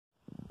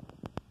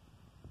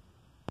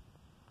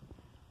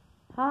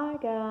Hi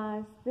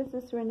guys, this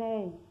is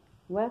Renee.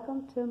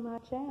 Welcome to my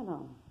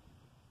channel.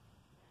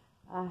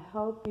 I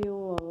hope you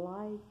will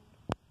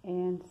like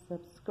and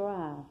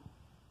subscribe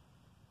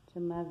to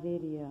my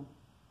video.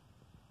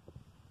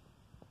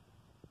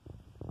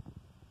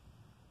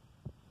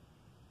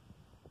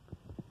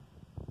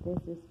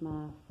 This is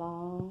my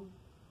fall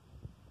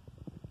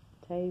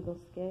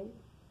tablescape.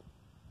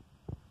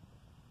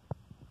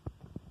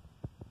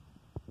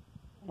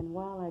 And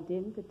while I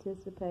didn't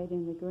participate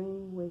in the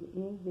green with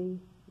envy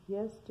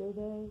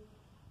yesterday,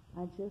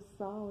 I just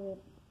saw it,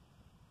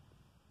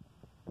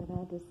 but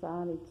I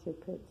decided to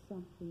put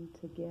something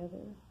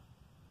together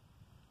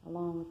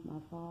along with my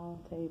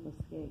fall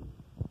tablescape.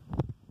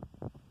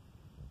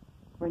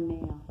 For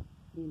now,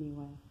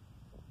 anyway.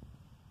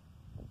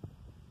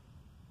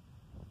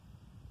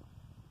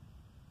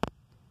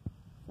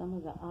 Some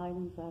of the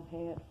items I've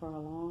had for a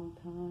long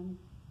time,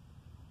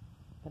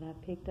 but I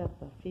picked up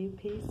a few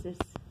pieces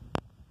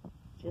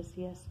just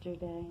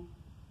yesterday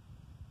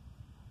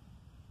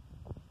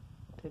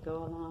to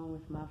go along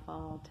with my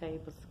fall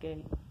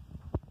tablescape.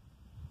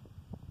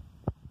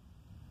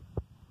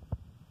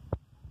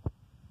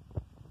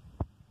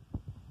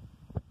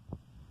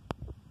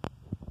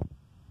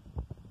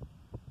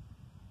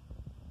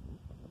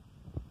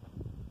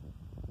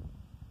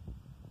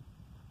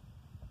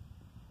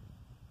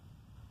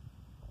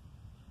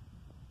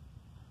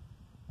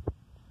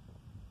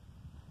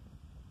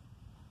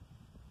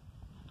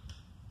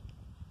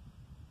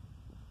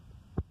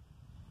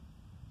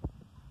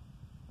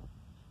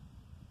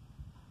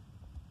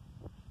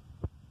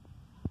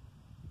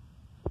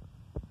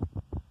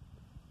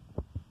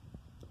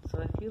 So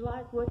if you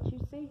like what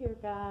you see here,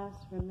 guys,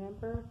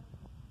 remember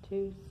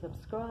to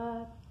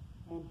subscribe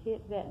and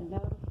hit that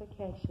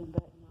notification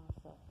button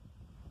also.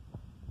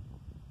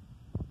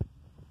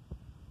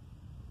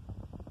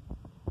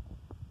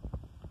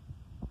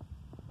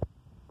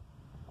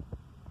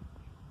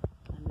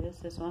 And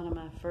this is one of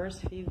my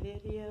first few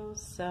videos,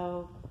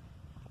 so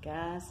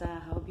guys, I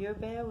hope you'll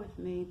bear with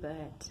me,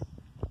 but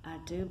I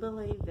do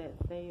believe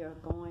that they are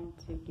going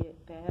to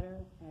get better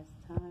as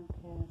time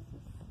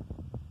passes.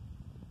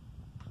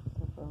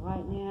 For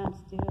right now, I'm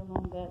still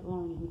on that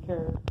learning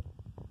curve.